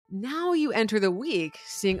Now you enter the week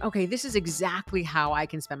seeing, okay, this is exactly how I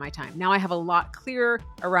can spend my time. Now I have a lot clearer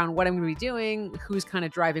around what I'm going to be doing, who's kind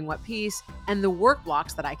of driving what piece, and the work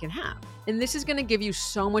blocks that I can have. And this is going to give you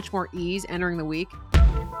so much more ease entering the week.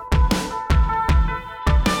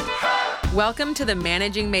 Welcome to the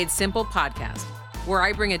Managing Made Simple podcast, where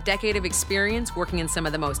I bring a decade of experience working in some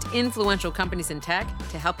of the most influential companies in tech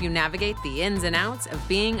to help you navigate the ins and outs of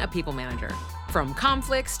being a people manager. From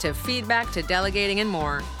conflicts to feedback to delegating and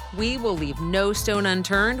more, we will leave no stone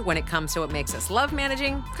unturned when it comes to what makes us love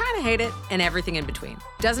managing, kind of hate it, and everything in between.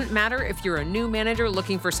 Doesn't matter if you're a new manager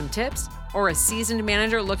looking for some tips or a seasoned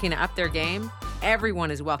manager looking to up their game,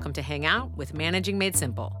 everyone is welcome to hang out with Managing Made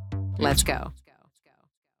Simple. Let's go.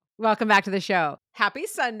 Welcome back to the show. Happy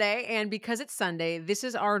Sunday. And because it's Sunday, this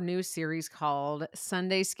is our new series called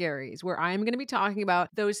Sunday Scaries, where I'm going to be talking about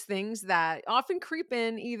those things that often creep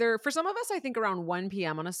in either, for some of us, I think around 1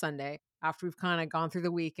 p.m. on a Sunday after we've kind of gone through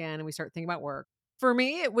the weekend and we start thinking about work. For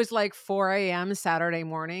me, it was like 4 a.m. Saturday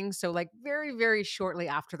morning. So like very, very shortly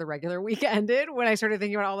after the regular week ended when I started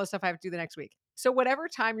thinking about all the stuff I have to do the next week. So whatever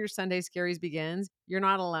time your Sunday Scaries begins, you're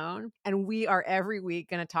not alone. And we are every week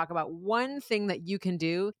going to talk about one thing that you can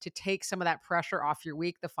do to take some of that pressure off your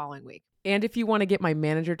week the following week. And if you want to get my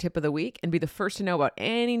manager tip of the week and be the first to know about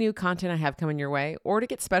any new content I have coming your way, or to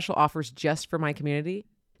get special offers just for my community,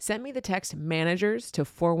 send me the text managers to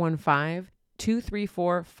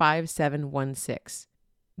 415-234-5716.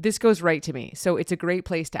 This goes right to me, so it's a great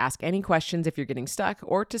place to ask any questions if you're getting stuck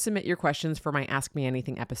or to submit your questions for my Ask Me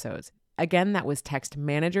Anything episodes. Again, that was text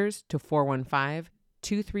managers to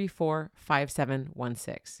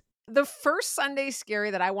 415-234-5716. The first Sunday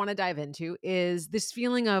scary that I want to dive into is this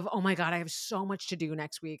feeling of, oh my God, I have so much to do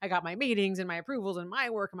next week. I got my meetings and my approvals and my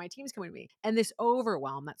work and my team's coming to me. And this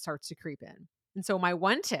overwhelm that starts to creep in. And so my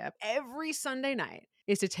one tip every Sunday night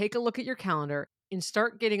is to take a look at your calendar and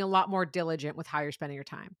start getting a lot more diligent with how you're spending your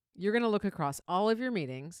time. You're going to look across all of your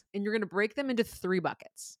meetings and you're going to break them into 3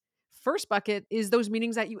 buckets. First bucket is those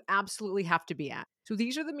meetings that you absolutely have to be at. So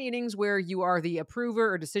these are the meetings where you are the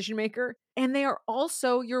approver or decision maker, and they are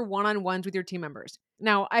also your one-on-ones with your team members.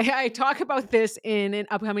 Now, I talk about this in an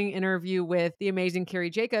upcoming interview with the amazing Carrie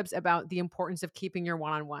Jacobs about the importance of keeping your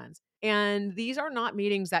one-on-ones. And these are not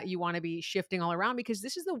meetings that you want to be shifting all around because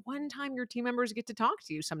this is the one time your team members get to talk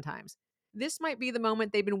to you sometimes. This might be the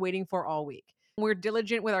moment they've been waiting for all week. When we're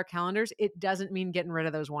diligent with our calendars, it doesn't mean getting rid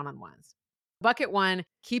of those one-on-ones. Bucket 1,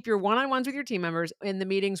 keep your one-on-ones with your team members in the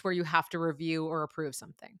meetings where you have to review or approve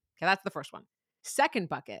something. Okay, that's the first one. Second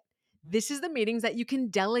bucket, this is the meetings that you can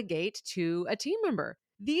delegate to a team member.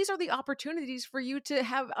 These are the opportunities for you to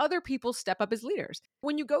have other people step up as leaders.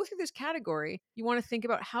 When you go through this category, you want to think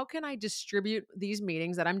about how can I distribute these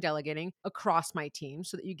meetings that I'm delegating across my team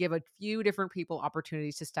so that you give a few different people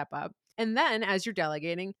opportunities to step up. And then as you're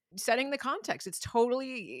delegating, setting the context. It's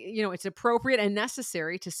totally, it's appropriate and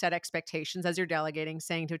necessary to set expectations as you're delegating,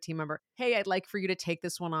 saying to a team member, hey, I'd like for you to take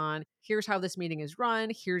this one on. Here's how this meeting is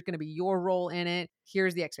run. Here's going to be your role in it.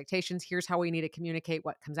 Here's the expectations. Here's how we need to communicate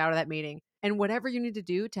what comes out of that meeting. And whatever you need to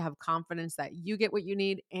do to have confidence that you get what you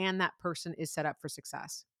need and that person is set up for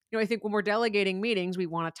success. I think when we're delegating meetings, we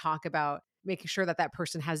want to talk about making sure that that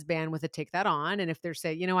person has bandwidth to take that on. And if they're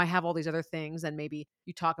saying, I have all these other things, then maybe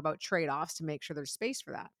you talk about trade-offs to make sure there's space for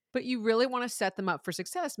that. But you really want to set them up for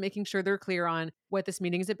success, making sure they're clear on what this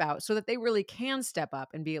meeting is about so that they really can step up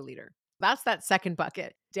and be a leader. That's that second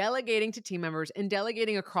bucket, delegating to team members and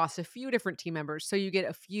delegating across a few different team members so you get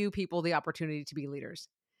a few people the opportunity to be leaders.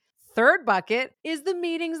 Third bucket is the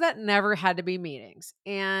meetings that never had to be meetings.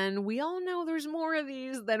 And we all know there's more of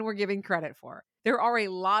these than we're giving credit for. There are a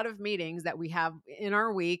lot of meetings that we have in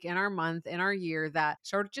our week, in our month, in our year that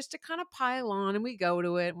start just to kind of pile on and we go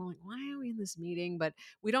to it. We're like, why are we in this meeting? But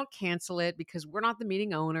we don't cancel it because we're not the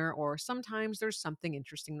meeting owner, or sometimes there's something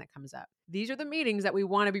interesting that comes up. These are the meetings that we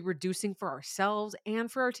want to be reducing for ourselves and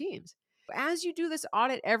for our teams. As you do this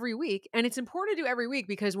audit every week, and it's important to do every week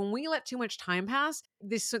because when we let too much time pass,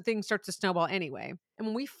 this thing starts to snowball anyway. And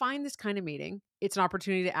when we find this kind of meeting, it's an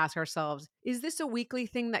opportunity to ask ourselves, is this a weekly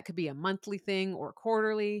thing that could be a monthly thing or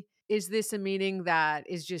quarterly? Is this a meeting that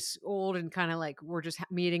is just old and kind of like we're just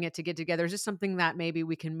meeting it to get together? Is this something that maybe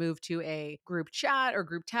we can move to a group chat or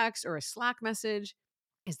group text or a Slack message?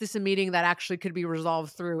 Is this a meeting that actually could be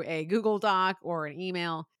resolved through a Google Doc or an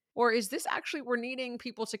email? Or is this actually we're needing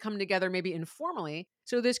people to come together maybe informally?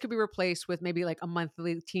 So this could be replaced with maybe like a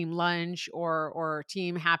monthly team lunch or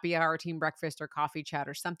team happy hour, team breakfast or coffee chat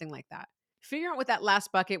or something like that. Figure out what that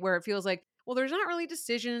last bucket where it feels like, well, there's not really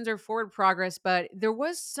decisions or forward progress, but there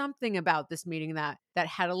was something about this meeting that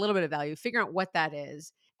had a little bit of value. Figure out what that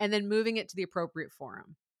is and then moving it to the appropriate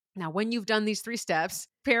forum. Now, when you've done these 3 steps,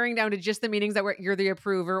 paring down to just the meetings that you're the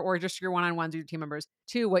approver or just your one-on-ones with your team members,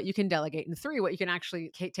 2, what you can delegate, and 3, what you can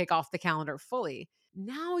actually take off the calendar fully.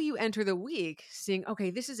 Now you enter the week seeing,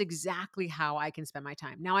 okay, this is exactly how I can spend my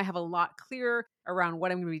time. Now I have a lot clearer around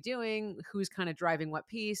what I'm going to be doing, who's kind of driving what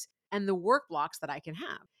piece, and the work blocks that I can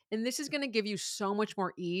have. And this is going to give you so much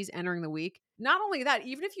more ease entering the week. Not only that,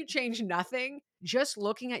 even if you change nothing, just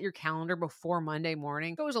looking at your calendar before Monday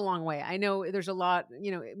morning goes a long way. I know there's a lot,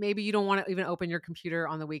 maybe you don't want to even open your computer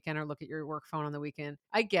on the weekend or look at your work phone on the weekend.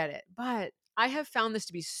 I get it. But I have found this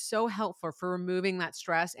to be so helpful for removing that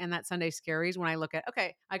stress and that Sunday scaries when I look at,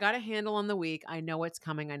 okay, I got a handle on the week. I know what's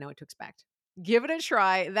coming. I know what to expect. Give it a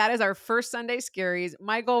try. That is our first Sunday Scaries.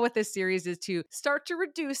 My goal with this series is to start to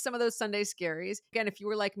reduce some of those Sunday Scaries. Again, if you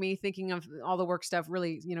were like me thinking of all the work stuff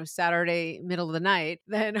really, Saturday, middle of the night,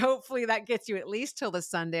 then hopefully that gets you at least till the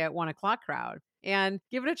Sunday at 1:00 crowd. And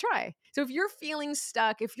give it a try. So if you're feeling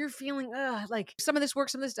stuck, if you're feeling like some of this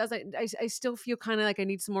works, some of this doesn't, I still feel kind of like I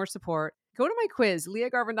need some more support, go to my quiz,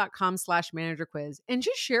 leahgarvin.com/manager quiz, and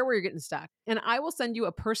just share where you're getting stuck. And I will send you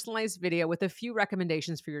a personalized video with a few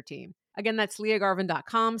recommendations for your team. Again, that's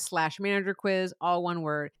leahgarvin.com/manager quiz, all one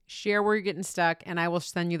word. Share where you're getting stuck, and I will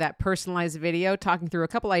send you that personalized video talking through a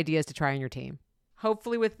couple ideas to try on your team.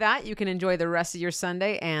 Hopefully with that, you can enjoy the rest of your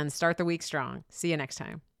Sunday and start the week strong. See you next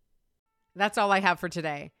time. That's all I have for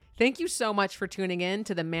today. Thank you so much for tuning in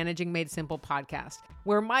to the Managing Made Simple podcast,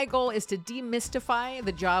 where my goal is to demystify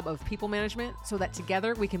the job of people management so that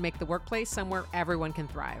together we can make the workplace somewhere everyone can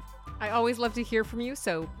thrive. I always love to hear from you,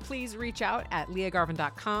 so please reach out at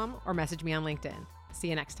leahgarvin.com or message me on LinkedIn. See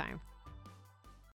you next time.